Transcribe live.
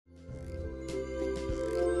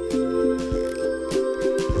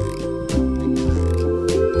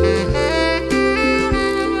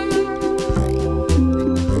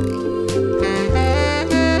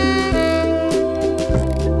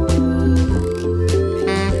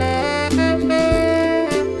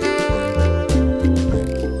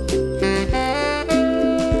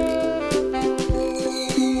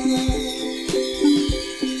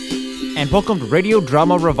Welcome to Radio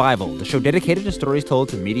Drama Revival, the show dedicated to stories told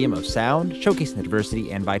through the medium of sound, showcasing the diversity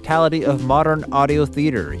and vitality of modern audio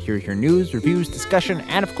theater. Here hear news, reviews, discussion,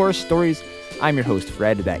 and of course, stories. I'm your host,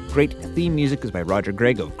 Fred. That great theme music is by Roger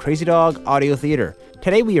Gregg of Crazy Dog Audio Theater.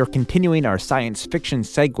 Today we are continuing our science fiction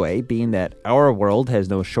segue, being that our world has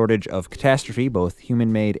no shortage of catastrophe, both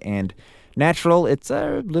human-made and natural. It's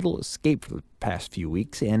a little escape for the past few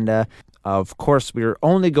weeks, and of course, we're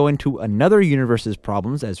only going to another universe's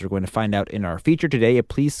problems, as we're going to find out in our feature today, a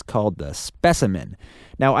piece called The Specimen.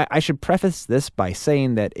 Now, I should preface this by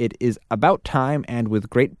saying that it is about time and with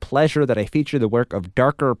great pleasure that I feature the work of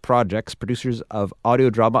Darker Projects, producers of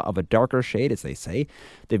audio drama of a darker shade, as they say.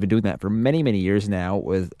 They've been doing that for many, many years now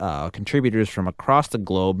with contributors from across the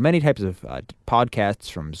globe, many types of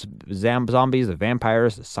podcasts, from zombies, to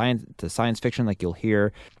vampires, to science fiction like you'll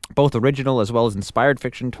hear, both original as well as inspired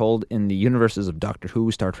fiction told in the universes of Doctor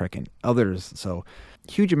Who, Star Trek, and others. So,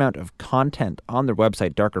 huge amount of content on their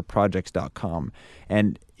website, darkerprojects.com.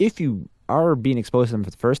 And if you are being exposed to them for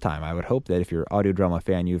the first time, I would hope that if you're an audio drama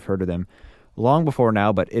fan, you've heard of them long before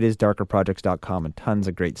now, but it is darkerprojects.com and tons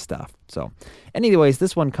of great stuff. So, anyways,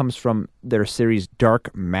 this one comes from their series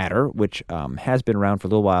Dark Matter, which has been around for a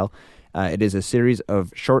little while. It is a series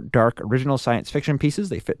of short, dark, original science fiction pieces.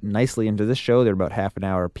 They fit nicely into this show. They're about half an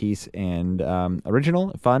hour a piece and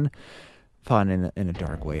original, fun in a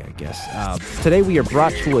dark way, I guess. Today we are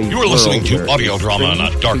brought to a You are listening to audio drama in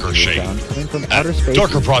a darker shade at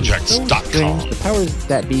darkerprojects.com. The powers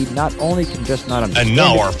that be not only can just not understand and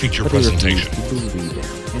now our feature presentation.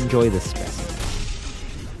 Enjoy this specimen.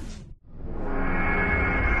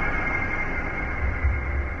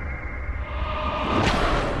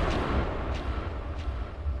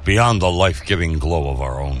 Beyond the life-giving glow of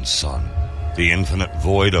our own sun, the infinite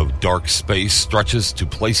void of dark space stretches to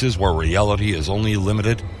places where reality is only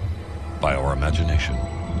limited by our imagination.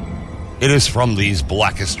 It is from these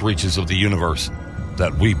blackest reaches of the universe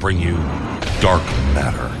that we bring you Dark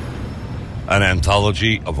Matter, an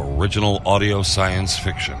anthology of original audio science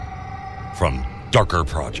fiction from Darker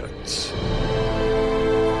Projects.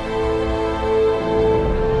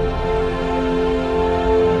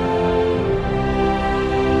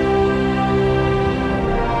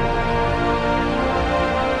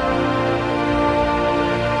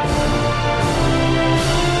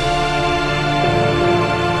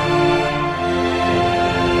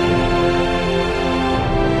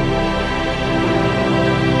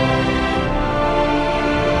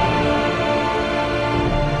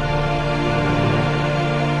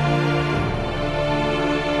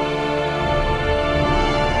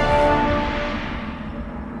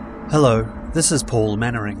 Hello, this is Paul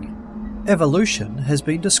Mannering. Evolution has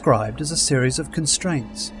been described as a series of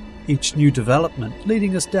constraints, each new development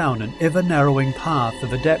leading us down an ever-narrowing path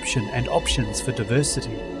of adaptation and options for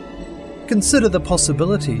diversity. Consider the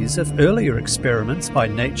possibilities if earlier experiments by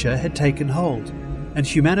nature had taken hold, and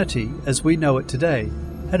humanity, as we know it today,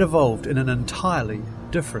 had evolved in an entirely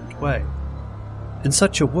different way. In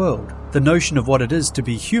such a world, the notion of what it is to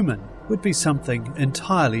be human would be something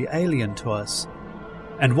entirely alien to us.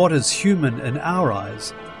 And what is human in our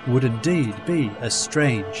eyes would indeed be a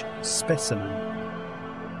strange specimen.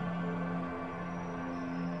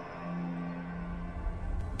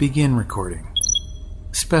 Begin recording.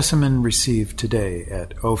 Specimen received today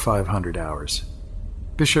at 0500 hours.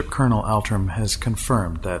 Bishop Colonel Altram has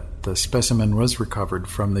confirmed that the specimen was recovered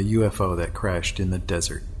from the UFO that crashed in the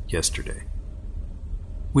desert yesterday.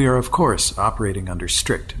 We are, of course, operating under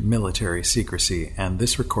strict military secrecy, and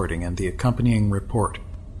this recording and the accompanying report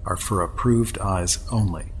are for approved eyes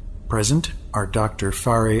only. Present are Dr.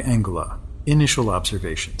 Fari Angula. Initial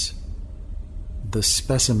observations. The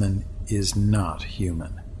specimen is not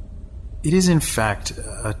human. It is in fact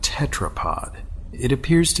a tetrapod. It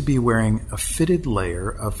appears to be wearing a fitted layer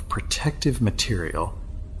of protective material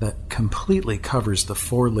that completely covers the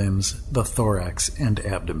forelimbs, the thorax, and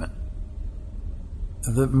abdomen.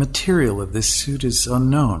 The material of this suit is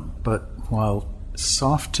unknown, but while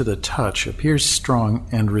soft to the touch, appears strong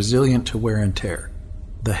and resilient to wear and tear.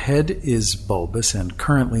 The head is bulbous and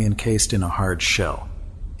currently encased in a hard shell.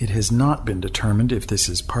 It has not been determined if this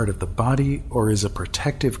is part of the body or is a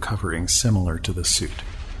protective covering similar to the suit.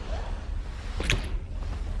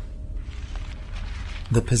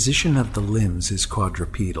 The position of the limbs is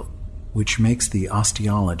quadrupedal, which makes the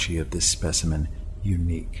osteology of this specimen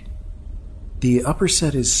unique. The upper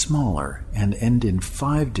set is smaller and end in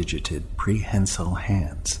 5-digited prehensile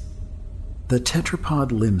hands. The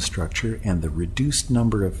tetrapod limb structure and the reduced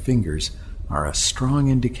number of fingers are a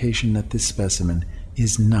strong indication that this specimen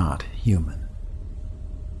is not human.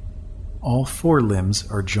 All 4 limbs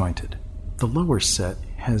are jointed. The lower set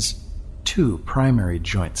has two primary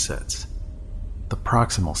joint sets. The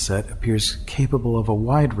proximal set appears capable of a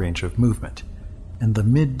wide range of movement, and the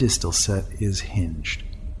mid-distal set is hinged.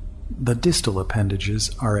 The distal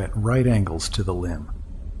appendages are at right angles to the limb.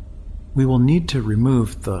 We will need to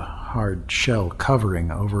remove the hard shell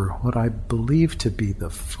covering over what I believe to be the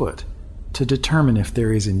foot to determine if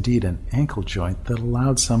there is indeed an ankle joint that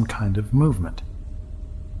allowed some kind of movement.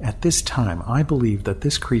 At this time, I believe that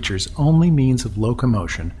this creature's only means of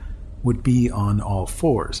locomotion would be on all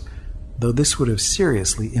fours, though this would have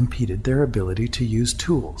seriously impeded their ability to use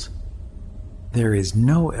tools. There is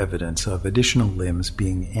no evidence of additional limbs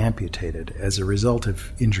being amputated as a result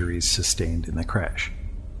of injuries sustained in the crash.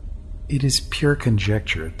 It is pure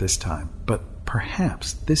conjecture at this time, but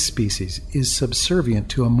perhaps this species is subservient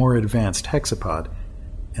to a more advanced hexapod,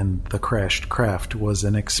 and the crashed craft was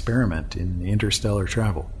an experiment in interstellar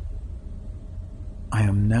travel. I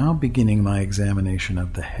am now beginning my examination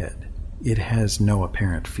of the head. It has no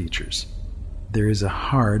apparent features. There is a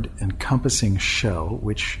hard, encompassing shell,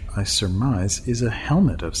 which I surmise is a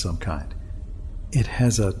helmet of some kind. It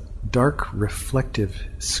has a dark, reflective,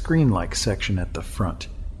 screen-like section at the front.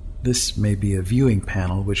 This may be a viewing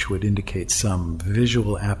panel which would indicate some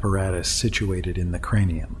visual apparatus situated in the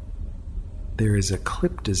cranium. There is a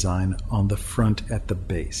clip design on the front at the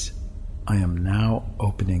base. I am now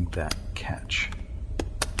opening that catch.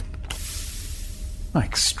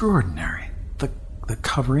 Extraordinary. The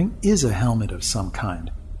covering is a helmet of some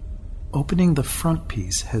kind. Opening the front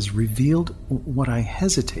piece has revealed what I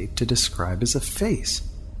hesitate to describe as a face.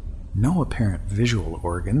 No apparent visual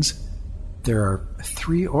organs. There are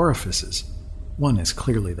 3 orifices. One is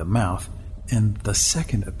clearly the mouth, and the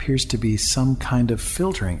second appears to be some kind of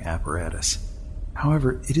filtering apparatus.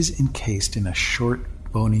 However, it is encased in a short,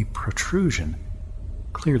 bony protrusion.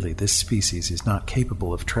 Clearly, this species is not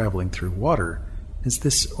capable of traveling through water, as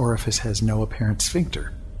this orifice has no apparent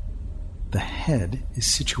sphincter. The head is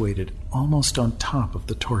situated almost on top of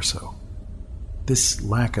the torso. This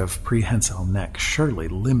lack of prehensile neck surely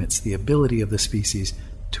limits the ability of the species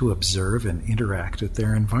to observe and interact with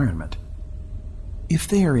their environment. If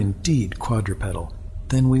they are indeed quadrupedal,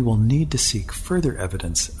 then we will need to seek further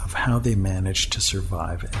evidence of how they managed to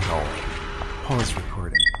survive at all. Pause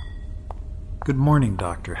recording. Good morning,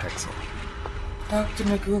 Dr. Hexel. Dr.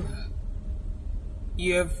 Magula,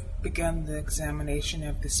 you have begun the examination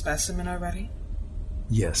of the specimen already?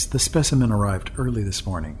 Yes, the specimen arrived early this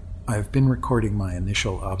morning. I have been recording my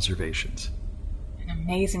initial observations. An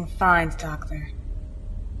amazing find, Doctor.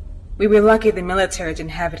 We were lucky the military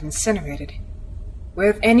didn't have it incinerated.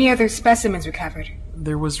 Were any other specimens recovered?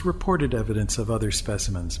 There was reported evidence of other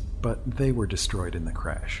specimens, but they were destroyed in the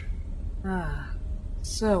crash.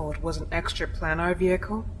 So it was an extraplanar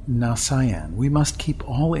vehicle? Now, Cyan, we must keep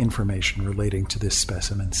all information relating to this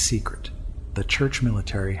specimen secret. The church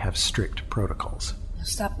military have strict protocols.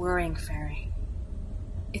 Stop worrying, Fairy.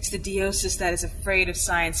 It's the Deosis that is afraid of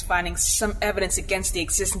science finding some evidence against the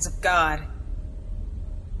existence of God.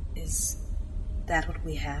 Is that what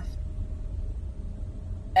we have?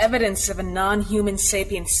 Evidence of a non-human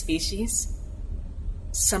sapient species?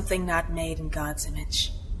 Something not made in God's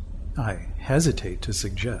image. I hesitate to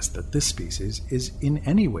suggest that this species is in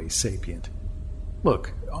any way sapient.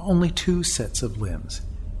 Look, only 2 sets of limbs.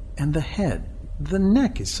 And the head, the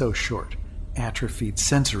neck is so short. Atrophied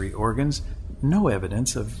sensory organs, no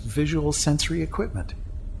evidence of visual sensory equipment.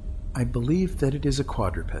 I believe that it is a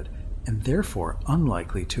quadruped, and therefore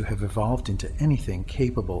unlikely to have evolved into anything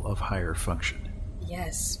capable of higher function.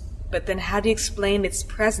 Yes, but then how do you explain its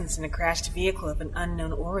presence in a crashed vehicle of an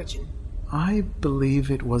unknown origin? I believe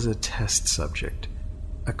it was a test subject,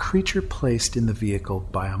 a creature placed in the vehicle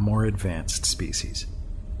by a more advanced species.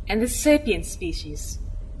 And the sapient species?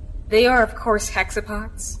 They are, of course,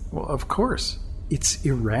 hexapods? Well, of course. It's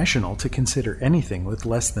irrational to consider anything with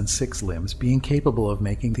less than 6 limbs being capable of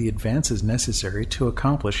making the advances necessary to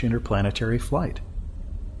accomplish interplanetary flight.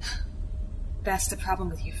 That's the problem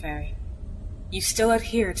with you, Fairy. You still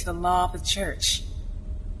adhere to the law of the Church.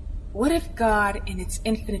 What if God, in its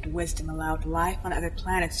infinite wisdom, allowed life on other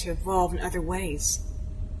planets to evolve in other ways?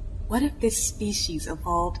 What if this species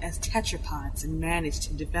evolved as tetrapods and managed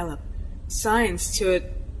to develop science to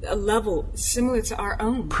a level similar to our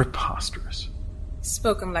own? Preposterous.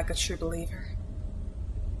 Spoken like a true believer.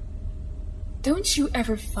 Don't you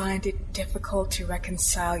ever find it difficult to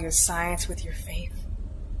reconcile your science with your faith?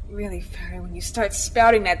 Really, Fairy, when you start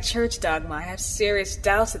spouting that church dogma, I have serious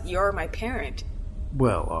doubts that you're my parent.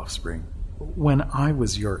 Well, Offspring, when I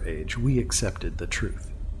was your age, we accepted the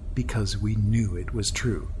truth, because we knew it was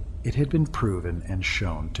true. It had been proven and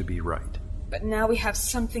shown to be right. But now we have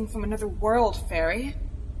something from another world, Fairy.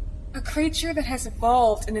 A creature that has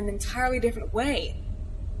evolved in an entirely different way.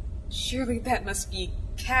 Surely that must be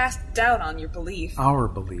cast doubt on your belief. Our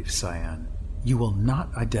belief, Cyan. You will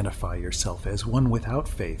not identify yourself as one without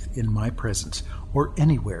faith in my presence or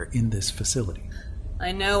anywhere in this facility.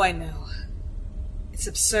 I know. It's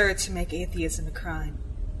absurd to make atheism a crime.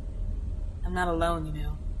 I'm not alone, you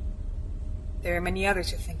know. There are many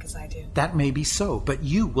others who think as I do. That may be so, but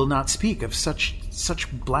you will not speak of such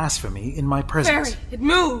blasphemy in my presence. Barry, it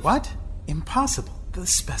moved! What? Impossible. The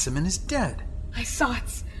specimen is dead. I saw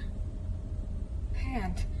its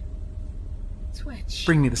hand twitch.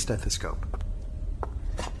 Bring me the stethoscope.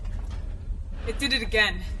 It did it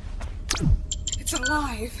again. It's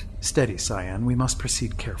alive. Steady, Cyan. We must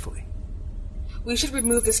proceed carefully. We should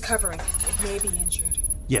remove this covering. It may be injured.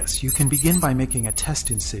 Yes, you can begin by making a test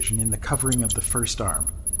incision in the covering of the first arm.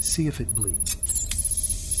 See if it bleeds.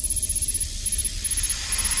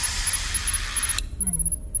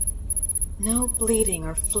 No bleeding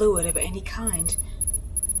or fluid of any kind.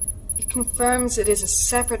 It confirms it is a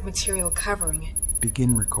separate material covering.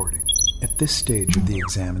 Begin recording. At this stage of the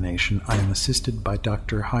examination, I am assisted by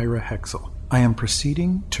Dr. Hyra Hexel. I am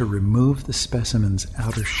proceeding to remove the specimen's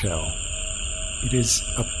outer shell. It is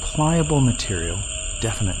a pliable material,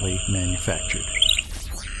 definitely manufactured.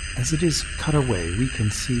 As it is cut away, we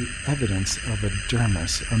can see evidence of a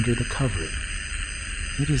dermis under the covering.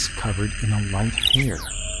 It is covered in a light hair.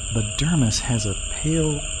 The dermis has a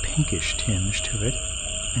pale pinkish tinge to it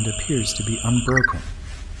and appears to be unbroken.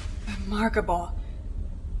 Remarkable.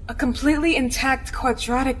 A completely intact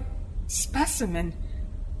quadratic specimen,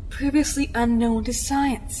 previously unknown to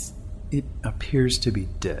science. It appears to be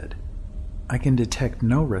dead. I can detect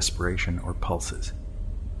no respiration or pulses.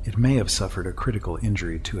 It may have suffered a critical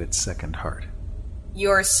injury to its second heart.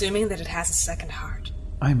 You're assuming that it has a second heart?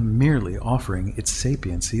 I'm merely offering its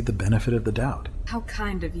sapiency the benefit of the doubt. How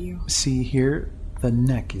kind of you. See here, the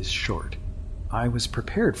neck is short. I was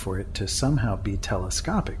prepared for it to somehow be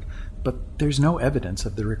telescopic, but there's no evidence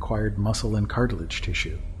of the required muscle and cartilage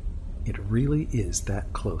tissue. It really is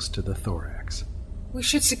that close to the thorax. We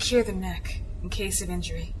should secure the neck, in case of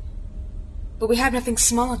injury. But we have nothing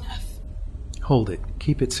small enough. Hold it.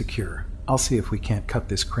 Keep it secure. I'll see if we can't cut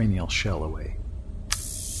this cranial shell away.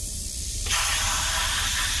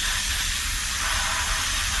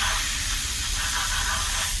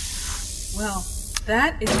 Well,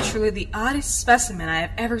 that is truly the oddest specimen I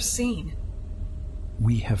have ever seen.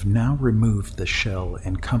 We have now removed the shell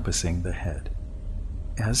encompassing the head.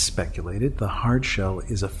 As speculated, the hard shell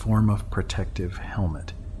is a form of protective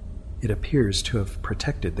helmet. It appears to have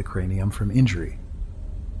protected the cranium from injury.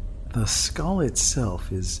 The skull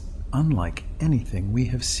itself is unlike anything we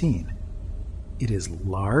have seen. It is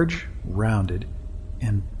large, rounded,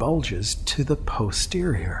 and bulges to the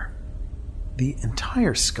posterior. The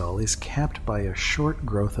entire skull is capped by a short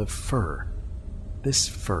growth of fur. This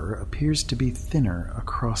fur appears to be thinner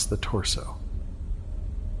across the torso.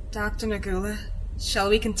 Dr. Nagula, shall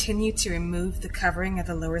we continue to remove the covering of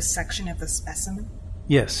the lower section of the specimen?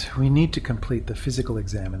 Yes, we need to complete the physical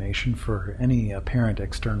examination for any apparent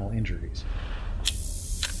external injuries.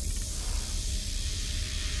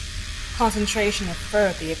 Concentration of fur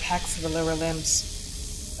at the apex of the lower limbs.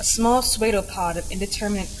 A small pseudopod of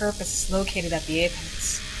indeterminate purpose is located at the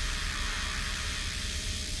apex.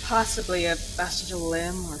 Possibly a vestigial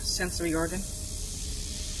limb or sensory organ.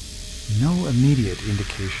 No immediate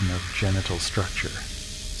indication of genital structure.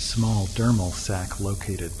 Small dermal sac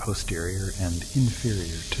located posterior and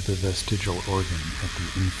inferior to the vestigial organ at the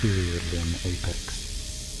inferior limb apex.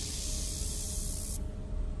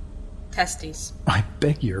 Testes. I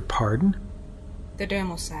beg your pardon? The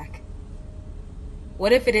dermal sac.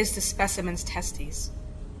 What if it is the specimen's testes?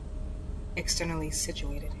 Externally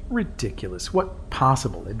situated. Ridiculous. What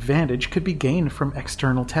possible advantage could be gained from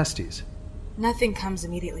external testes? Nothing comes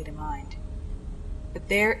immediately to mind. But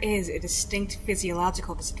there is a distinct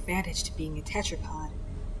physiological disadvantage to being a tetrapod,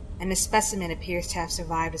 and the specimen appears to have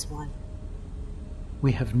survived as one.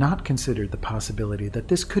 We have not considered the possibility that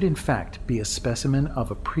this could in fact be a specimen of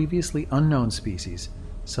a previously unknown species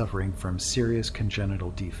suffering from serious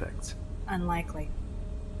congenital defects. Unlikely.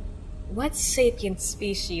 What sapient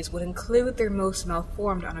species would include their most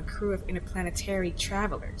malformed on a crew of interplanetary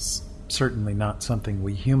travelers? Certainly not something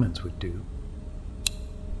we humans would do.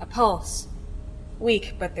 A pulse.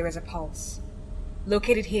 Weak, but there is a pulse.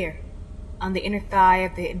 Located here, on the inner thigh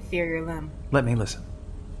of the inferior limb. Let me listen.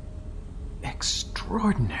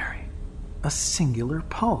 Extraordinary. A singular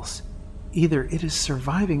pulse. Either it is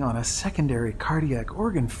surviving on a secondary cardiac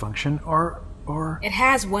organ function, or... It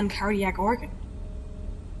has one cardiac organ.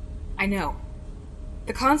 I know.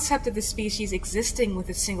 The concept of the species existing with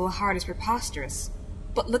a single heart is preposterous,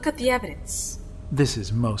 but look at the evidence. This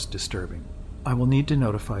is most disturbing. I will need to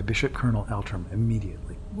notify Bishop Colonel Altram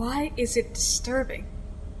immediately. Why is it disturbing?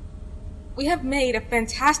 We have made a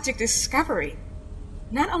fantastic discovery.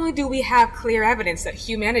 Not only do we have clear evidence that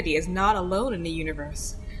humanity is not alone in the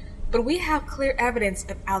universe, but we have clear evidence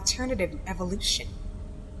of alternative evolution.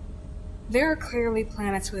 There are clearly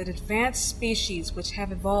planets with advanced species which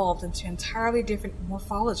have evolved into entirely different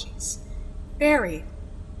morphologies. Barry,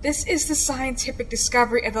 this is the scientific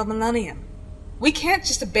discovery of the millennium. We can't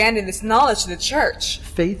just abandon this knowledge to the church.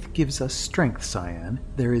 Faith gives us strength, Cyan.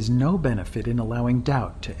 There is no benefit in allowing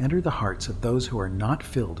doubt to enter the hearts of those who are not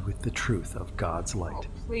filled with the truth of God's light.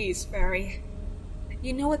 Oh, please, Barry.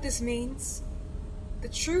 You know what this means? The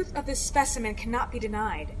truth of this specimen cannot be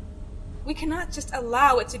denied. We cannot just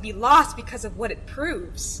allow it to be lost because of what it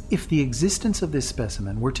proves. If the existence of this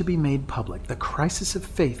specimen were to be made public, the crisis of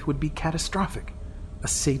faith would be catastrophic. A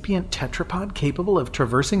sapient tetrapod capable of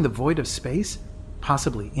traversing the void of space?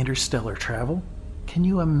 Possibly interstellar travel? Can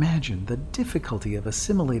you imagine the difficulty of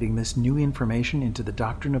assimilating this new information into the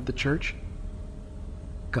doctrine of the Church?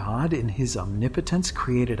 God, in His omnipotence,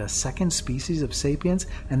 created a second species of sapiens,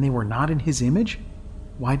 and they were not in His image?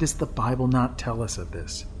 Why does the Bible not tell us of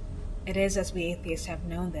this? It is as we atheists have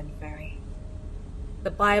known then, Barry.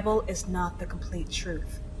 The Bible is not the complete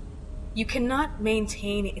truth. You cannot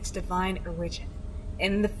maintain its divine origin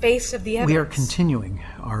in the face of the evidence. We are continuing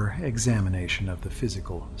our examination of the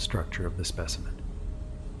physical structure of the specimen.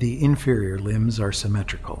 The inferior limbs are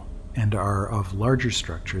symmetrical and are of larger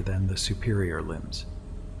structure than the superior limbs.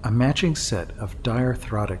 A matching set of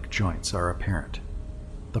diarthrotic joints are apparent.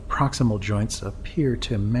 The proximal joints appear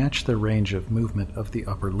to match the range of movement of the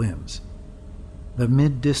upper limbs. The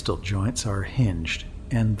mid-distal joints are hinged,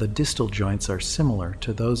 and the distal joints are similar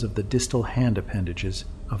to those of the distal hand appendages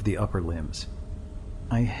of the upper limbs.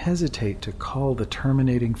 I hesitate to call the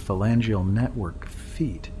terminating phalangeal network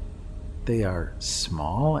feet. They are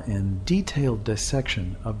small, and detailed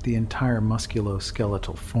dissection of the entire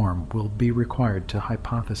musculoskeletal form will be required to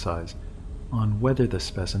hypothesize on whether the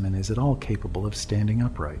specimen is at all capable of standing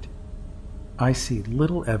upright. I see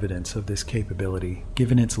little evidence of this capability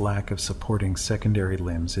given its lack of supporting secondary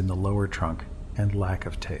limbs in the lower trunk and lack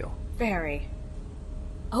of tail. Barry,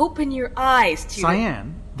 open your eyes to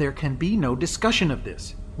Cyan, there can be no discussion of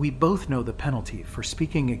this. We both know the penalty for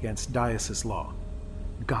speaking against diocese law.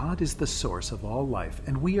 God is the source of all life,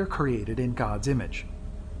 and we are created in God's image.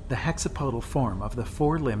 The hexapodal form of the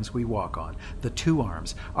 4 limbs we walk on, the 2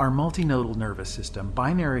 arms, our multinodal nervous system,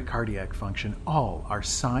 binary cardiac function, all are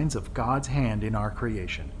signs of God's hand in our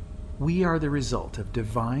creation. We are the result of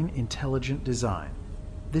divine, intelligent design.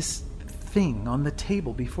 This thing on the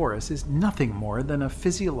table before us is nothing more than a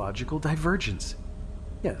physiological divergence.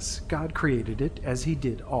 Yes, God created it as He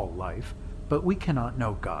did all life, but we cannot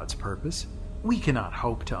know God's purpose. We cannot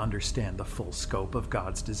hope to understand the full scope of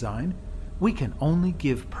God's design. We can only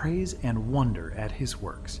give praise and wonder at His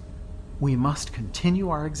works. We must continue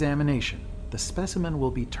our examination. The specimen will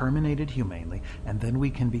be terminated humanely, and then we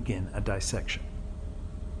can begin a dissection.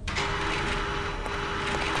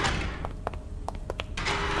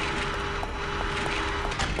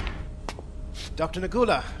 Dr.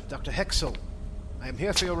 Nagula, Dr. Hexel, I am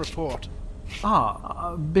here for your report.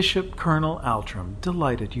 Bishop Colonel Altram,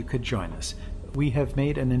 delighted you could join us. We have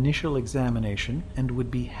made an initial examination and would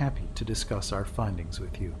be happy to discuss our findings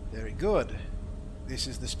with you. Very good. This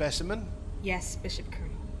is the specimen? Yes, Bishop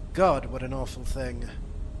Colonel. God, what an awful thing.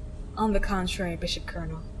 On the contrary, Bishop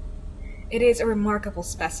Colonel. It is a remarkable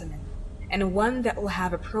specimen, and one that will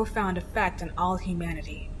have a profound effect on all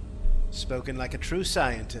humanity. Spoken like a true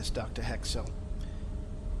scientist, Dr. Hexel.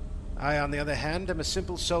 I, on the other hand, am a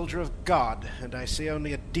simple soldier of God, and I see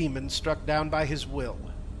only a demon struck down by His will.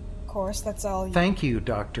 Of course, that's all you... Thank you,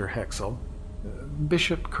 Dr. Hexel.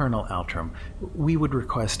 Bishop Colonel Altram, we would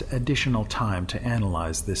request additional time to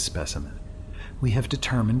analyze this specimen. We have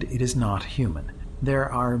determined it is not human.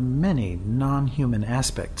 There are many non-human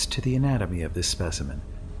aspects to the anatomy of this specimen.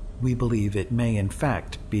 We believe it may in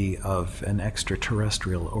fact be of an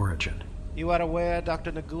extraterrestrial origin. You are aware,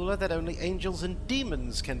 Dr. Nagula, that only angels and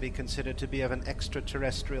demons can be considered to be of an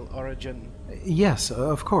extraterrestrial origin? Yes,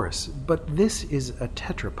 of course, but this is a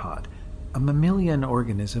tetrapod, a mammalian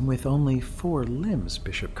organism with only 4 limbs,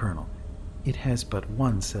 Bishop Colonel. It has but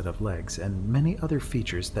 1 set of legs and many other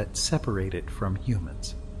features that separate it from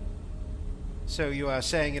humans. So you are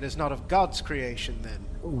saying it is not of God's creation, then?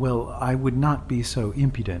 Well, I would not be so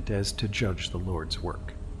impudent as to judge the Lord's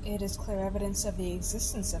work. It is clear evidence of the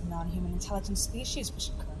existence of non-human intelligent species,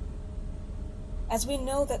 Bishop Colonel. as we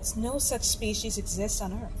know that no such species exists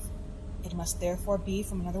on Earth. It must therefore be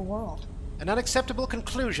from another world. An unacceptable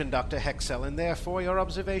conclusion, Dr. Hexel, and therefore your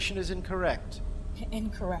observation is incorrect.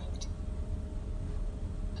 Incorrect.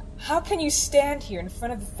 How can you stand here in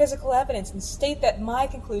front of the physical evidence and state that my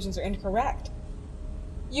conclusions are incorrect?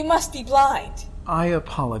 You must be blind. I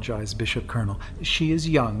apologize, Bishop Colonel. She is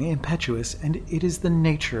young, impetuous, and it is the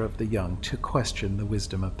nature of the young to question the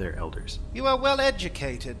wisdom of their elders. You are well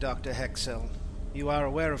educated, Dr. Hexel. You are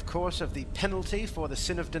aware, of course, of the penalty for the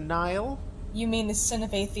sin of denial? You mean the sin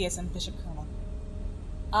of atheism, Bishop Colonel.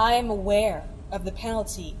 I am aware of the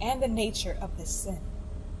penalty and the nature of this sin.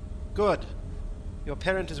 Good. Your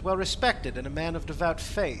parent is well respected and a man of devout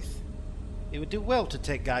faith. You would do well to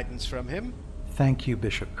take guidance from him. Thank you,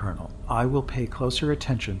 Bishop Colonel. I will pay closer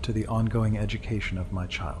attention to the ongoing education of my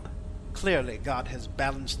child. Clearly, God has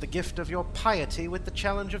balanced the gift of your piety with the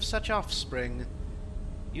challenge of such offspring.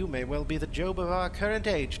 You may well be the Job of our current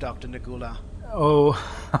age, Dr. Nagula. Oh,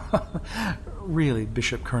 really,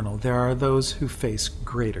 Bishop Colonel, there are those who face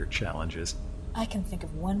greater challenges. I can think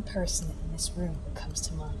of one person in this room who comes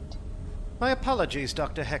to mind. My apologies,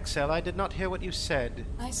 Dr. Hexel. I did not hear what you said.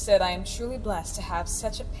 I said I am truly blessed to have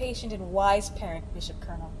such a patient and wise parent, Bishop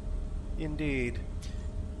Colonel. Indeed.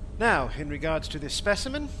 Now, in regards to this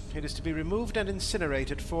specimen, it is to be removed and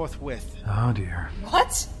incinerated forthwith. Oh, dear.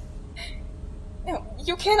 What? No,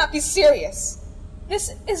 you cannot be serious.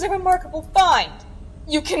 This is a remarkable find.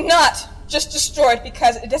 You cannot just destroy it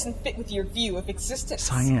because it doesn't fit with your view of existence.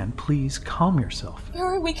 Cyan, please calm yourself.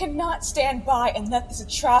 Fury, we cannot stand by and let this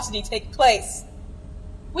atrocity take place.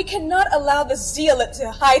 We cannot allow the zealot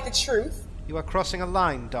to hide the truth. You are crossing a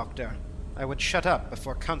line, Doctor. I would shut up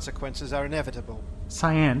before consequences are inevitable.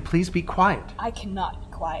 Cyan, please be quiet. I cannot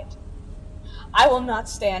be quiet. I will not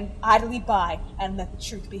stand idly by and let the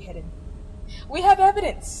truth be hidden. We have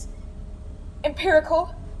evidence.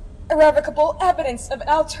 Empirical, irrevocable evidence of an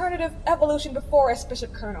alternative evolution before us,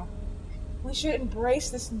 Bishop Colonel. We should embrace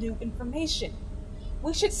this new information.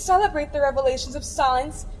 We should celebrate the revelations of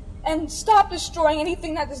science and stop destroying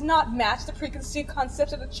anything that does not match the preconceived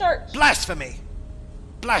concepts of the Church. Blasphemy!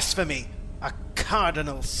 Blasphemy! A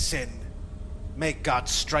cardinal sin. May God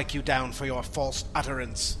strike you down for your false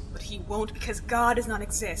utterance. But he won't, because God does not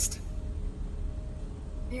exist.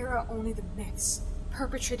 There are only the myths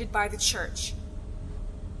perpetrated by the Church.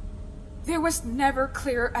 There was never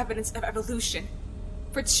clearer evidence of evolution.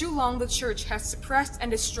 For too long the Church has suppressed and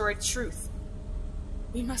destroyed truth.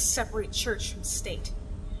 We must separate Church from state.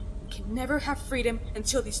 We can never have freedom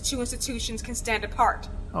until these two institutions can stand apart.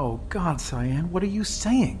 Oh, God, Cyan, what are you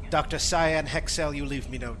saying? Dr. Cyan Hexel, you leave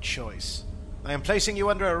me no choice. I am placing you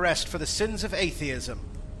under arrest for the sins of atheism.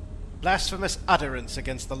 Blasphemous utterance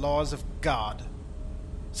against the laws of God.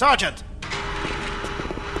 Sergeant!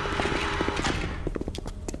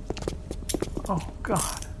 Oh,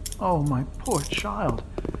 God. Oh, my poor child.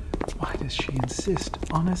 Why does she insist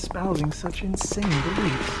on espousing such insane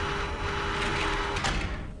beliefs?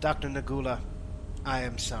 Dr. Nagula, I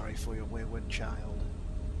am sorry for your wayward child.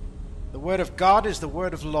 The word of God is the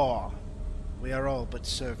word of law. We are all but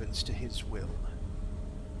servants to his will.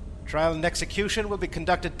 Trial and execution will be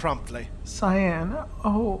conducted promptly. Cyan,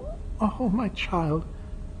 oh, my child.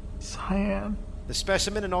 Cyan. The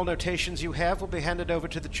specimen and all notations you have will be handed over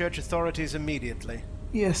to the Church authorities immediately.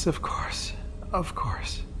 Yes, of course. Of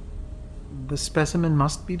course. The specimen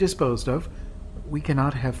must be disposed of. We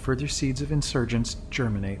cannot have further seeds of insurgents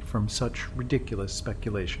germinate from such ridiculous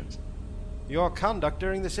speculations. Your conduct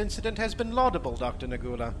during this incident has been laudable, Dr.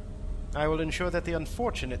 Nagula. I will ensure that the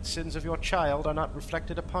unfortunate sins of your child are not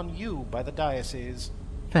reflected upon you by the diocese.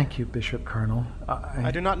 Thank you, Bishop Colonel. I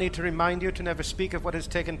do not need to remind you to never speak of what has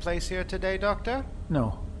taken place here today, Doctor?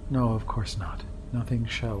 No, of course not. Nothing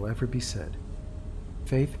shall ever be said.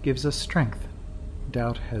 Faith gives us strength.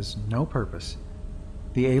 Doubt has no purpose.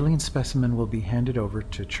 The alien specimen will be handed over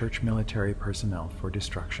to Church military personnel for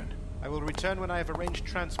destruction. I will return when I have arranged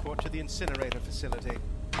transport to the incinerator facility.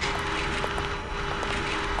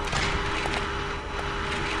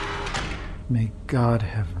 May God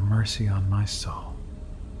have mercy on my soul.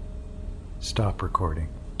 Stop recording.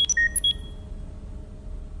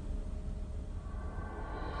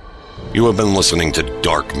 You have been listening to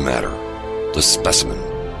Dark Matter, The Specimen,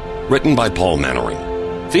 written by Paul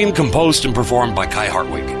Mannering, theme composed and performed by Kai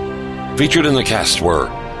Hartwig. Featured in the cast were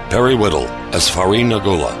Perry Whittle as Farin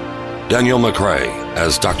Nagula, Daniel McRae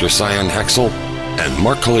as Dr. Cyan Hexel, and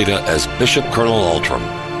Mark Kalita as Bishop Colonel Altram.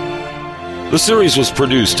 The series was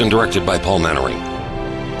produced and directed by Paul Mannering.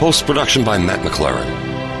 Post-production by Matt McLaren.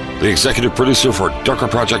 The executive producer for Darker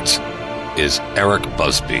Projects is Eric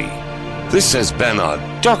Busby. This has been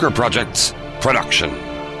a Darker Projects production.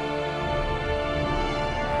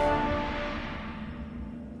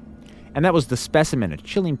 And that was The Specimen, a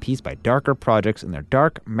chilling piece by Darker Projects in their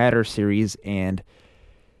Dark Matter series. And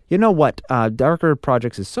you know what? Darker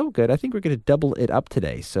Projects is so good, I think we're going to double it up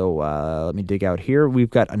today. So let me dig out here. We've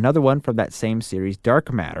got another one from that same series,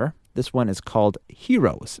 Dark Matter. This one is called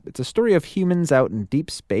Heroes. It's a story of humans out in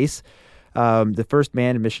deep space, the first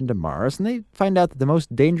manned mission to Mars, and they find out that the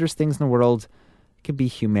most dangerous things in the world can be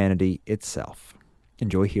humanity itself.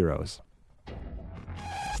 Enjoy Heroes.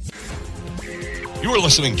 You are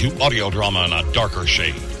listening to audio drama in a darker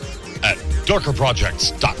shade at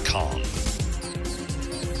darkerprojects.com.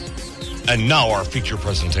 And now our feature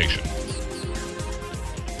presentation.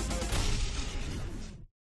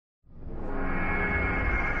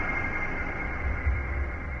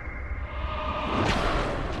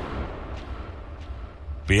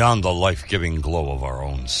 Beyond the life-giving glow of our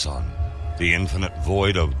own sun, the infinite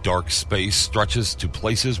void of dark space stretches to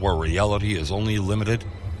places where reality is only limited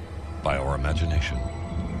by our imagination.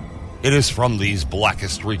 It is from these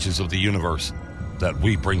blackest reaches of the universe that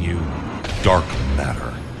we bring you Dark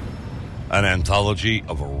Matter, an anthology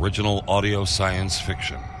of original audio science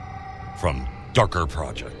fiction from Darker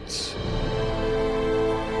Projects.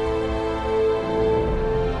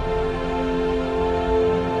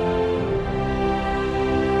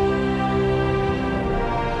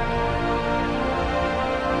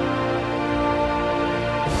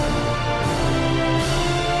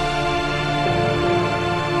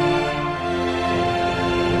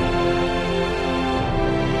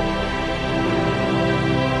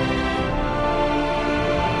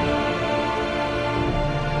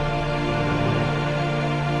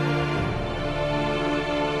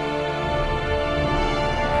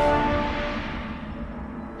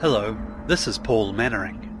 Hello, this is Paul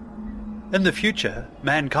Mannering. In the future,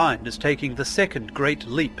 mankind is taking the second great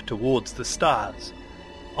leap towards the stars.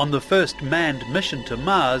 On the first manned mission to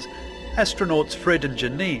Mars, astronauts Fred and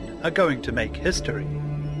Janine are going to make history.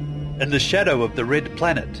 In the shadow of the red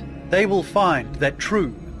planet, they will find that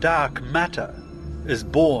true dark matter is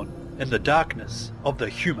born in the darkness of the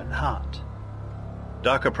human heart.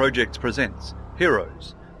 Darker Projects presents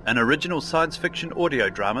Heroes, an original science fiction audio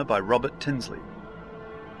drama by Robert Tinsley.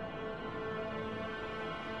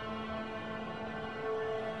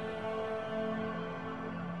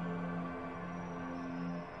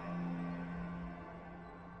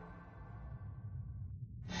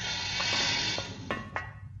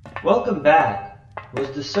 Welcome back.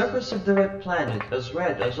 Was the surface of the red planet as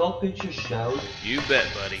red as all pictures showed? You bet,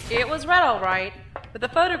 buddy. It was red, all right, but the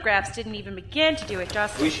photographs didn't even begin to do it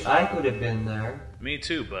justice. Wish I could have been there. Me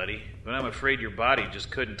too, buddy. But I'm afraid your body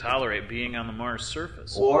just couldn't tolerate being on the Mars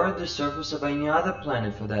surface. Or the surface of any other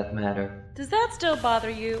planet for that matter. Does that still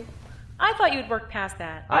bother you? I thought you'd worked past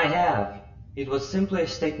that. I have. It was simply a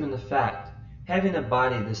statement of fact. Having a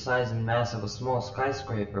body the size and mass of a small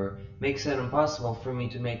skyscraper makes it impossible for me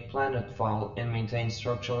to make planetfall and maintain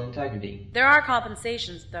structural integrity. There are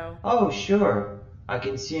compensations, though. Oh, sure. I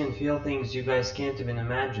can see and feel things you guys can't even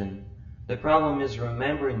imagine. The problem is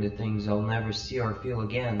remembering the things I'll never see or feel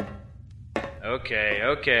again.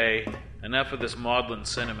 Okay. Enough of this maudlin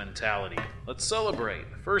sentimentality. Let's celebrate.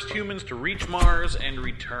 The first humans to reach Mars and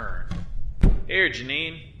return. Here,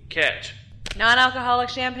 Janine, catch. Non-alcoholic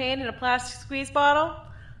champagne in a plastic squeeze bottle?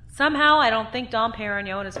 Somehow I don't think Dom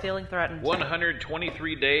Perignon is feeling threatened.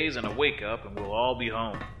 123 days and a wake-up and we'll all be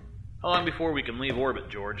home. How long before we can leave orbit,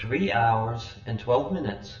 George? 3 hours and 12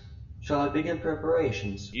 minutes. Shall I begin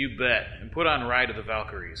preparations? You bet, and put on Ride of the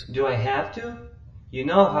Valkyries. Do I have to? You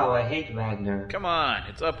know how I hate Wagner. Come on,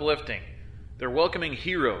 it's uplifting. They're welcoming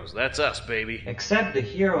heroes, that's us, baby. Except the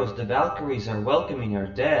heroes the Valkyries are welcoming are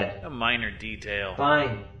dead. A minor detail.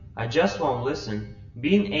 Fine. I just won't listen.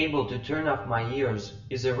 Being able to turn off my ears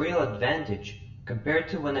is a real advantage compared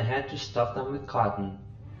to when I had to stuff them with cotton.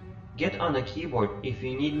 Get on the keyboard if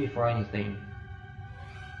you need me for anything.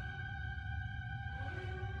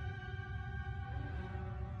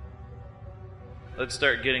 Let's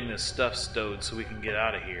start getting this stuff stowed so we can get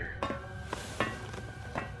out of here.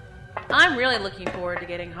 I'm really looking forward to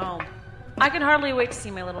getting home. I can hardly wait to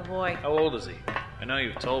see my little boy. How old is he? I know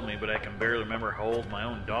you've told me, but I can barely remember how old my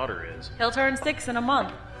own daughter is. He'll turn 6 in a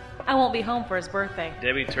month. I won't be home for his birthday.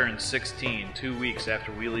 Debbie turns 16 2 weeks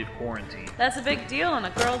after we leave quarantine. That's a big deal in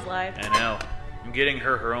a girl's life. I know. I'm getting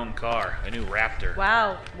her own car, a new Raptor.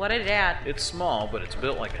 Wow, what a dad. It's small, but it's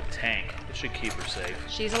built like a tank. It should keep her safe.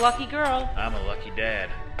 She's a lucky girl. I'm a lucky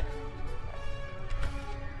dad.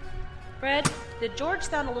 Fred, did George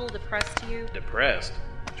sound a little depressed to you? Depressed?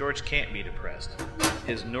 George can't be depressed.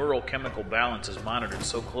 His neurochemical balance is monitored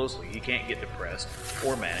so closely he can't get depressed,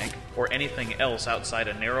 or manic, or anything else outside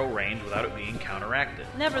a narrow range without it being counteracted.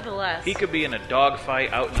 Nevertheless, He could be in a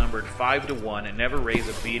dogfight outnumbered 5-1 and never raise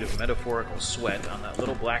a bead of metaphorical sweat on that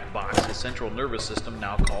little black box his central nervous system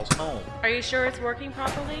now calls home. Are you sure it's working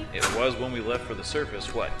properly? It was when we left for the surface,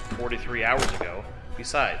 43 hours ago?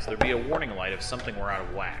 Besides, there'd be a warning light if something were out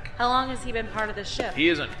of whack. How long has he been part of the ship? He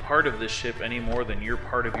isn't part of this ship any more than you're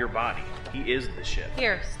part of your body. He is the ship.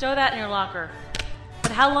 Here, stow that in your locker.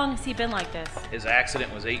 But how long has he been like this? His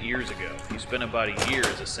accident was 8 years ago. He spent about a year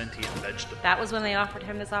as a sentient vegetable. That was when they offered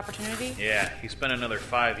him this opportunity? Yeah, he spent another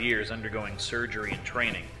 5 years undergoing surgery and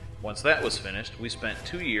training. Once that was finished, we spent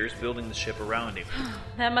 2 years building the ship around him.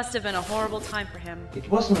 That must have been a horrible time for him. It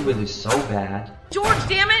wasn't really so bad. George,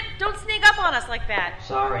 damn it! Don't sneak up on us like that!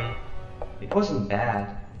 Sorry. It wasn't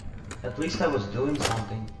bad. At least I was doing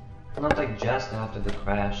something. Not like just after the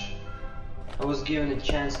crash. I was given a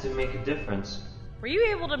chance to make a difference. Were you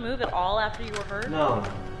able to move at all after you were hurt? No,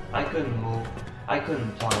 I couldn't move. I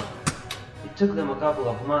couldn't talk. It took them a couple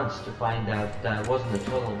of months to find out that I wasn't a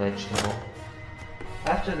total vegetable.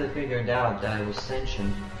 After they figured out that I was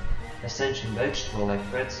sentient, a sentient vegetable like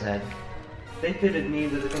Fred said, they fitted me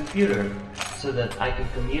with a computer so that I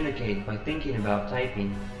could communicate by thinking about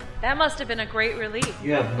typing. That must have been a great relief.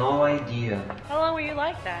 You have no idea. How long were you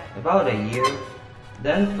like that? About a year.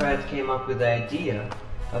 Then Fred came up with the idea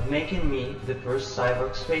of making me the first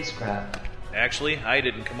cyborg spacecraft. Actually, I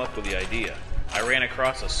didn't come up with the idea. I ran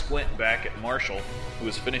across a squint back at Marshall, who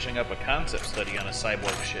was finishing up a concept study on a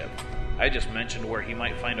cyborg ship. I just mentioned where he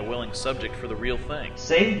might find a willing subject for the real thing.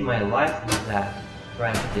 Saved my life with that,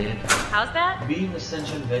 Fred did. How's that? Being a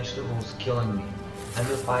sentient vegetable was killing me.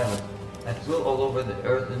 I'm a pilot. I flew all over the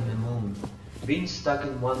Earth and the Moon. Being stuck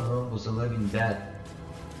in one room was a living death.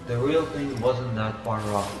 The real thing wasn't that far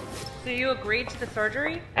off. So you agreed to the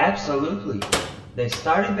surgery? Absolutely. They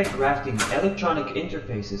started by grafting electronic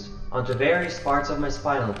interfaces onto various parts of my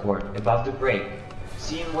spinal cord above the break,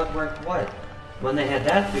 seeing what worked what. When they had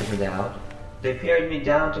that figured out, they pared me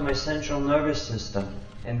down to my central nervous system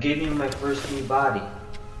and gave me my first new body.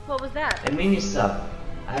 What was that? A mini sub.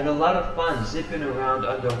 I had a lot of fun zipping around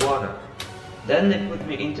underwater. Then they put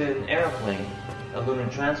me into an airplane, a lunar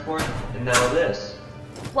transport, and now this.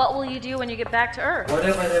 What will you do when you get back to Earth?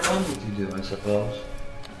 Whatever they want me to do, I suppose.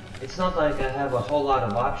 It's not like I have a whole lot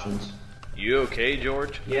of options. You okay,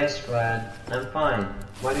 George? Yes, Fred. I'm fine.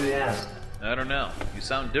 Why do you ask? I don't know. You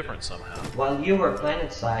sound different somehow. While you were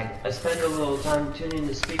planetside, I spent a little time tuning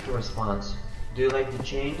the speaker response. Do you like the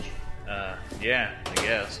change? Yeah, I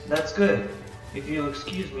guess. That's good. If you'll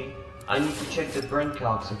excuse me, I need to check the burn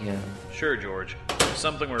calcs again. Sure, George. If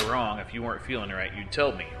something were wrong, if you weren't feeling right, you'd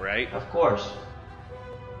tell me, right? Of course.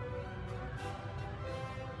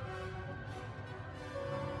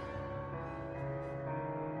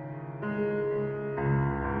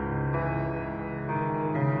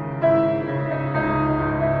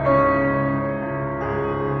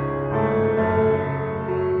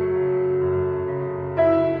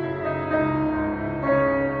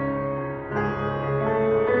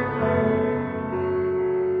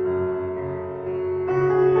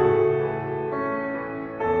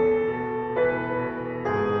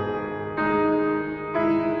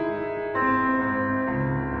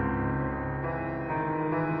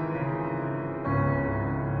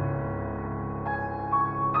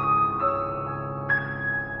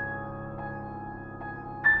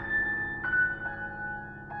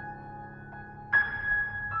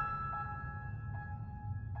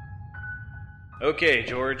 Okay,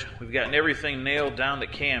 George. We've gotten everything nailed down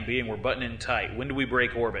that can be, and we're buttoning tight. When do we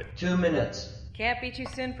break orbit? 2 minutes. Can't be too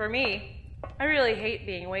soon for me. I really hate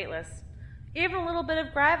being weightless. Even a little bit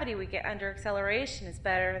of gravity we get under acceleration is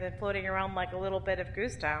better than floating around like a little bit of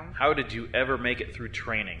goose down. How did you ever make it through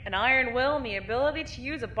training? An iron will and the ability to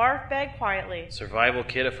use a barf bag quietly. Survival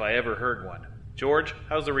kit if I ever heard one. George,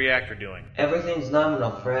 how's the reactor doing? Everything's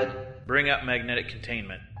nominal, Fred. Bring up magnetic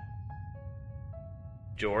containment.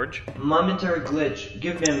 George? Momentary glitch.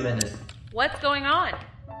 Give me a minute. What's going on?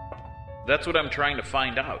 That's what I'm trying to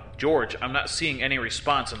find out. George, I'm not seeing any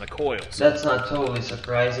response in the coils. That's not totally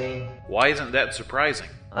surprising. Why isn't that surprising?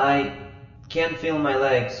 I can't feel my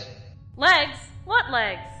legs. Legs? What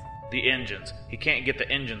legs? The engines. He can't get the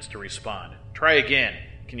engines to respond. Try again.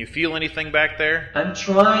 Can you feel anything back there? I'm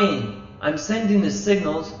trying. I'm sending the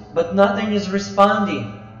signals, but nothing is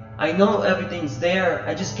responding. I know everything's there.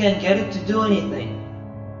 I just can't get it to do anything.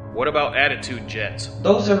 What about attitude jets?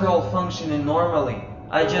 Those are all functioning normally.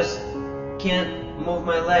 I just can't move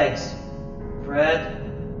my legs.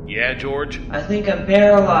 Fred? Yeah, George? I think I'm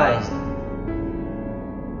paralyzed.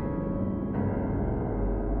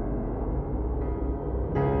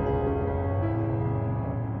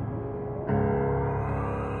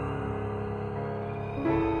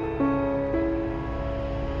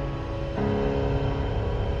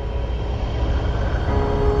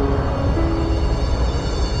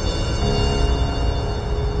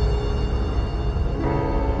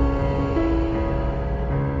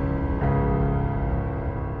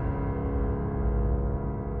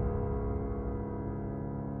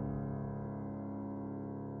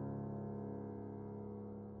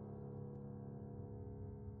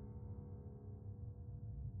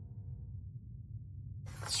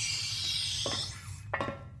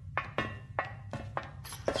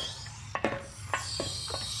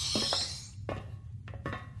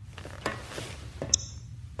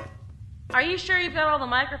 Are you sure you've got all the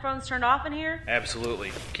microphones turned off in here?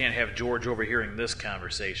 Absolutely. Can't have George overhearing this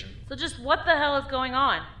conversation. So just what the hell is going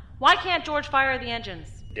on? Why can't George fire the engines?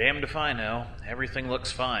 Damned if I know. Everything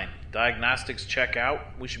looks fine. Diagnostics check out.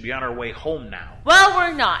 We should be on our way home now. Well,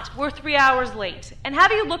 we're not. We're 3 hours late. And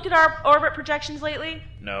have you looked at our orbit projections lately?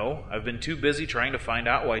 No, I've been too busy trying to find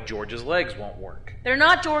out why George's legs won't work. They're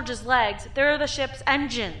not George's legs. They're the ship's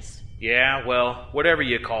engines. Yeah, well, whatever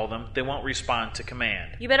you call them, they won't respond to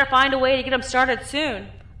command. You better find a way to get them started soon.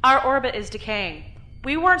 Our orbit is decaying.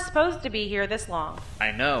 We weren't supposed to be here this long.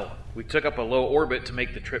 I know. We took up a low orbit to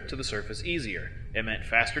make the trip to the surface easier. It meant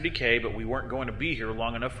faster decay, but we weren't going to be here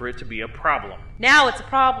long enough for it to be a problem. Now it's a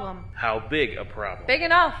problem. How big a problem? Big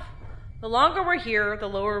enough. The longer we're here, the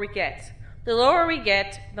lower we get. The lower we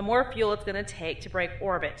get, the more fuel it's going to take to break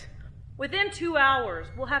orbit. Within 2 hours,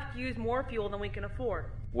 we'll have to use more fuel than we can afford.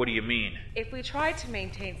 What do you mean? If we try to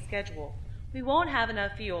maintain schedule, we won't have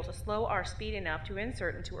enough fuel to slow our speed enough to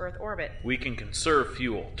insert into Earth orbit. We can conserve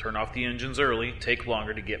fuel, turn off the engines early, take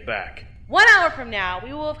longer to get back. 1 hour from now,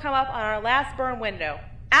 we will have come up on our last burn window.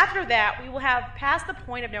 After that, we will have passed the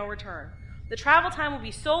point of no return. The travel time will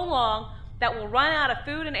be so long that we'll run out of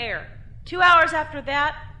food and air. 2 hours after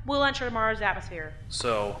that, we'll enter Mars' atmosphere.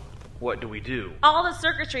 So, what do we do? All the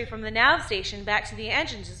circuitry from the nav station back to the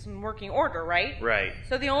engines is in working order, right? Right.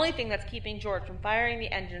 So the only thing that's keeping George from firing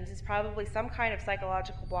the engines is probably some kind of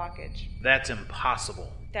psychological blockage. That's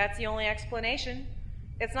impossible. That's the only explanation.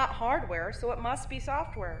 It's not hardware, so it must be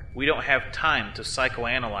software. We don't have time to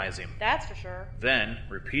psychoanalyze him. That's for sure. Then,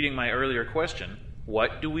 repeating my earlier question,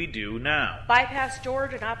 what do we do now? Bypass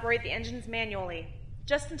George and operate the engines manually,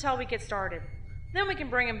 just until we get started. Then we can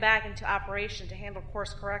bring him back into operation to handle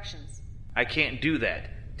course corrections. I can't do that.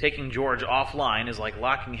 Taking George offline is like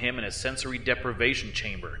locking him in a sensory deprivation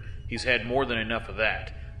chamber. He's had more than enough of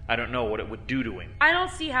that. I don't know what it would do to him. I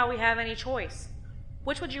don't see how we have any choice.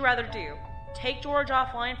 Which would you rather do? Take George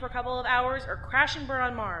offline for a couple of hours or crash and burn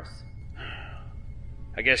on Mars?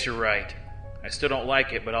 I guess you're right. I still don't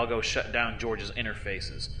like it, but I'll go shut down George's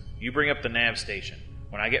interfaces. You bring up the nav station.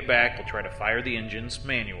 When I get back, we'll try to fire the engines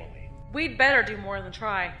manually. We'd better do more than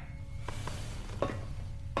try.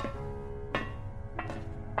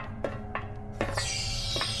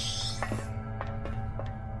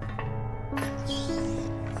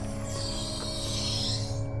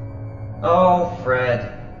 Oh,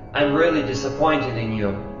 Fred. I'm really disappointed in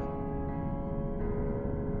you.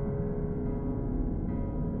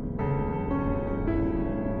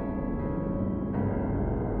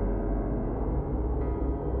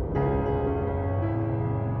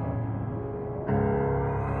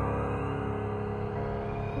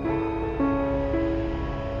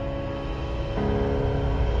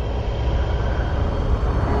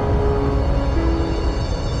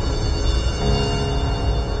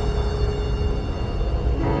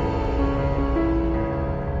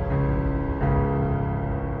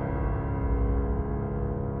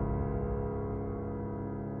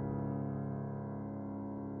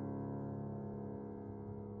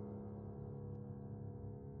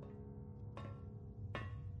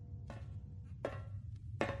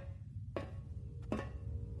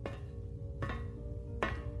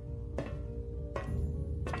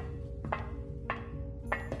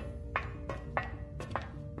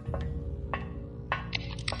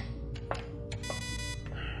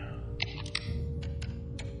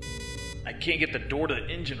 I can't get the door to the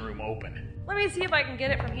engine room open. Let me see if I can get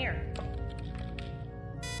it from here.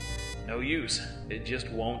 No use. It just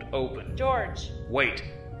won't open. George. Wait.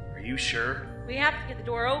 Are you sure? We have to get the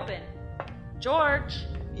door open. George.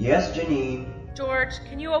 Yes, Janine. George,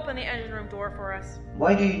 can you open the engine room door for us?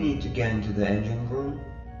 Why do you need to get into the engine room?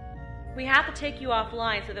 We have to take you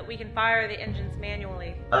offline so that we can fire the engines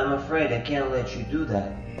manually. I'm afraid I can't let you do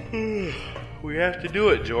that. We have to do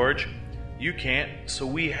it, George. You can't, so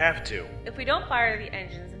we have to. If we don't fire the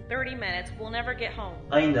engines in 30 minutes, we'll never get home.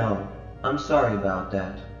 I know. I'm sorry about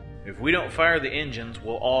that. If we don't fire the engines,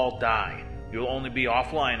 we'll all die. You'll only be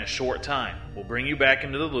offline a short time. We'll bring you back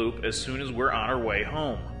into the loop as soon as we're on our way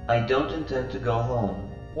home. I don't intend to go home.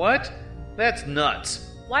 What? That's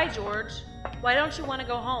nuts. Why, George? Why don't you want to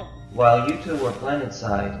go home? While you two were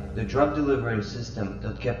planetside, the drug delivery system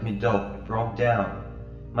that kept me doped broke down.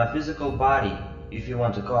 My physical body, if you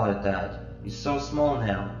want to call it that, is so small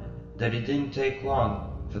now that it didn't take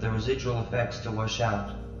long for the residual effects to wash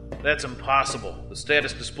out. That's impossible. The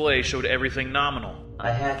status display showed everything nominal. I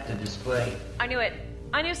hacked the display. I knew it.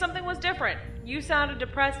 I knew something was different. You sounded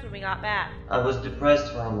depressed when we got back. I was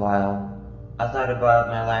depressed for a while. I thought about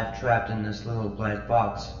my life trapped in this little black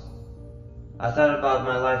box. I thought about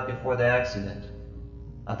my life before the accident.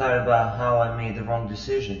 I thought about how I made the wrong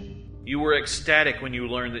decision. You were ecstatic when you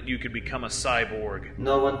learned that you could become a cyborg.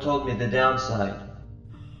 No one told me the downside.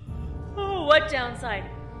 Oh, what downside?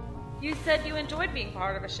 You said you enjoyed being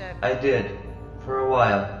part of a ship. I did, for a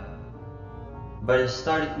while. But I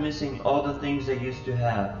started missing all the things I used to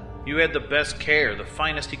have. You had the best care, the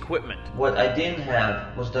finest equipment. What I didn't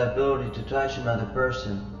have was the ability to touch another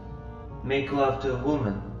person, make love to a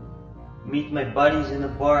woman, meet my buddies in a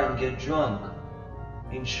bar and get drunk.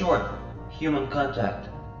 In short, human contact.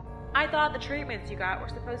 I thought the treatments you got were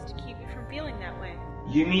supposed to keep you from feeling that way.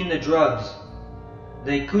 You mean the drugs?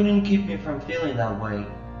 They couldn't keep me from feeling that way,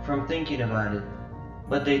 from thinking about it.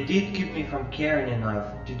 But they did keep me from caring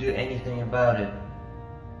enough to do anything about it.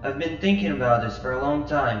 I've been thinking about this for a long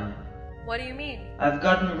time. What do you mean? I've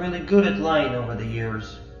gotten really good at lying over the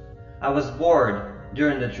years. I was bored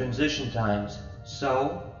during the transition times,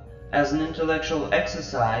 so, as an intellectual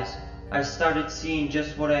exercise, I started seeing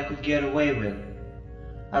just what I could get away with.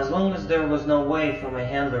 As long as there was no way for my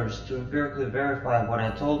handlers to empirically verify what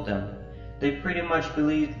I told them, they pretty much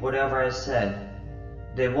believed whatever I said.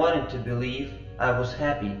 They wanted to believe I was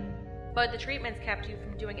happy. But the treatments kept you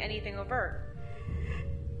from doing anything overt.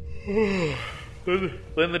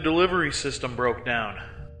 Then the delivery system broke down.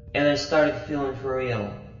 And I started feeling for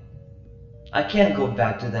real. I can't go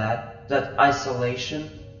back to that isolation.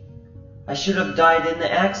 I should have died in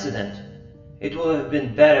the accident. It would have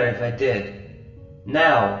been better if I did.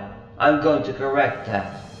 Now, I'm going to correct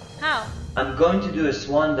that. How? I'm going to do a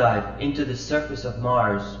swan dive into the surface of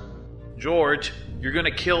Mars. George, you're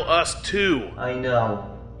gonna kill us too. I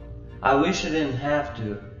know. I wish I didn't have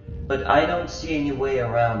to, but I don't see any way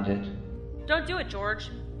around it. Don't do it,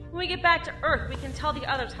 George. When we get back to Earth, we can tell the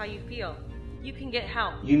others how you feel. You can get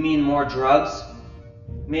help. You mean more drugs?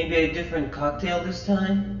 Maybe a different cocktail this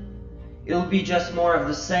time? It'll be just more of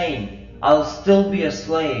the same. I'll still be a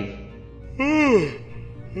slave.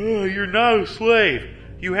 You're not a slave.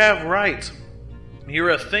 You have rights.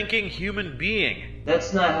 You're a thinking human being.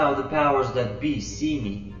 That's not how the powers that be see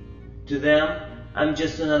me. To them, I'm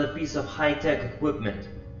just another piece of high-tech equipment.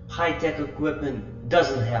 High-tech equipment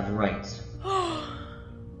doesn't have rights.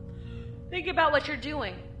 Think about what you're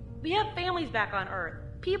doing. We have families back on Earth.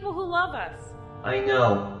 People who love us. I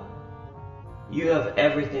know. You have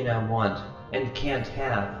everything I want and can't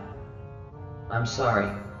have. I'm sorry.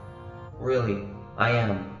 Really, I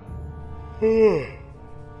am.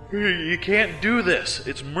 You can't do this.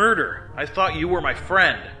 It's murder. I thought you were my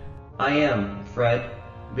friend. I am, Fred.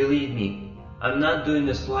 Believe me, I'm not doing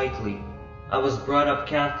this lightly. I was brought up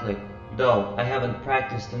Catholic, though I haven't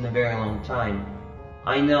practiced in a very long time.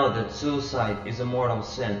 I know that suicide is a mortal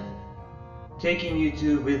sin. Taking you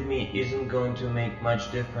two with me isn't going to make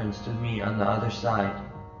much difference to me on the other side.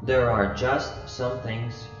 There are just some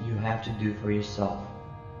things you have to do for yourself.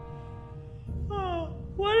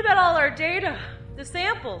 What about all our data? The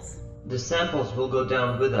samples? The samples will go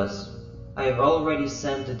down with us. I have already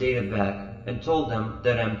sent the data back and told them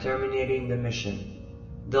that I'm terminating the mission.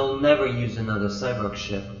 They'll never use another cyborg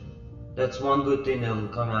ship. That's one good thing that will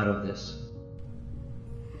come out of this.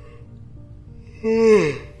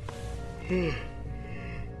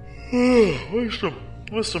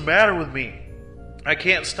 What's the matter with me? I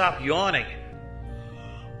can't stop yawning.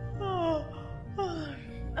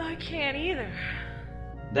 I can't either.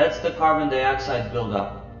 That's the carbon dioxide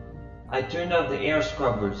buildup. I turned off the air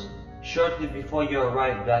scrubbers shortly before you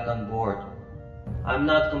arrived back on board. I'm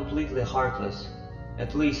not completely heartless,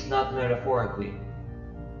 at least not metaphorically.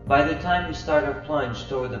 By the time we start our plunge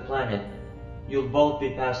toward the planet, you'll both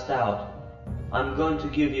be passed out. I'm going to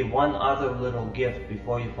give you one other little gift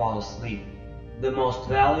before you fall asleep. The most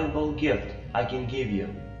valuable gift I can give you.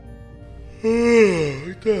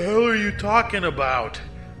 What the hell are you talking about?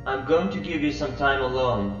 I'm going to give you some time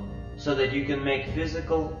alone, so that you can make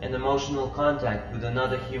physical and emotional contact with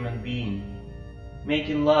another human being.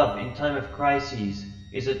 Making love in time of crises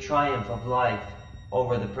is a triumph of life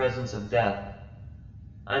over the presence of death.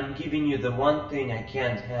 I'm giving you the one thing I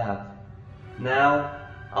can't have. Now,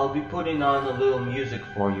 I'll be putting on a little music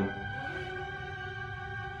for you.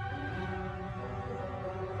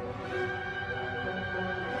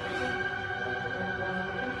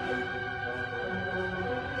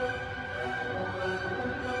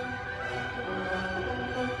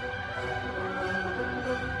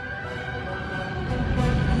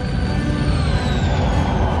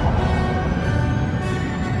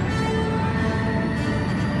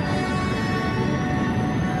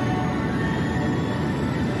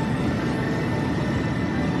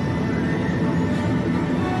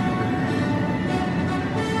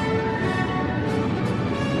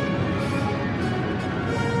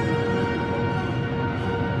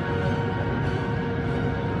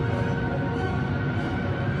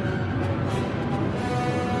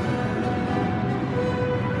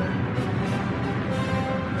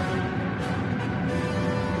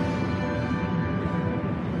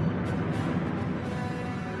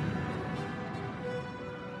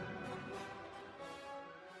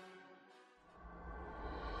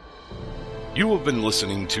 You have been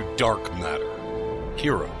listening to Dark Matter,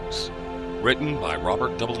 Heroes, written by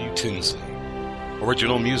Robert W. Tinsley.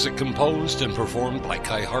 Original music composed and performed by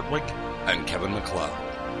Kai Hartwig and Kevin MacLeod.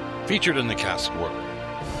 Featured in the cast were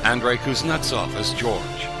Andrei Kuznetsov as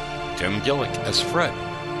George, Tim Gillick as Fred,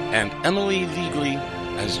 and Emily Leagley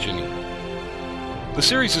as Janine. The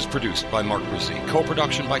series is produced by Mark Brzee,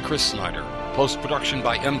 co-production by Chris Snyder, post-production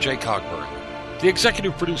by MJ Cogburn. The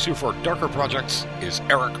executive producer for Darker Projects is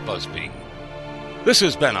Eric Busby. This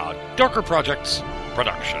has been a Darker Projects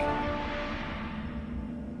production.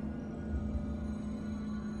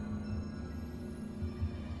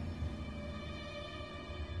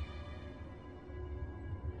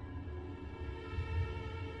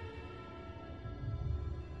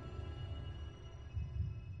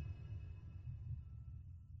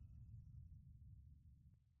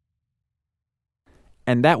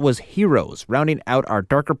 And that was Heroes, rounding out our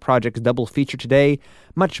Darker Projects double feature today.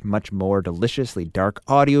 Much, much more deliciously dark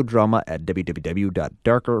audio drama at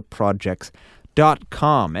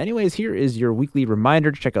www.darkerprojects.com. Anyways, here is your weekly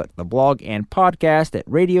reminder to check out the blog and podcast at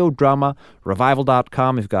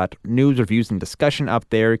radiodramarevival.com. We've got news, reviews, and discussion up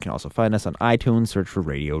there. You can also find us on iTunes. Search for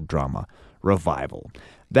Radio Drama Revival.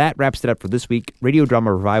 That wraps it up for this week. Radio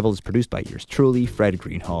Drama Revival is produced by yours truly, Fred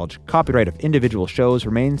Greenhalgh. Copyright of individual shows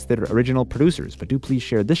remains their original producers, but do please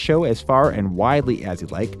share this show as far and widely as you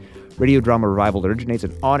like. Radio Drama Revival originates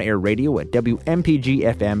in on-air radio at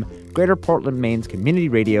WMPG-FM, Greater Portland, Maine's community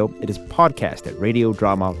radio. It is podcast at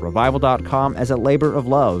radiodramarevival.com as a labor of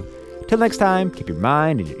love. Till next time, keep your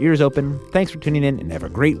mind and your ears open. Thanks for tuning in and have a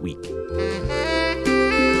great week.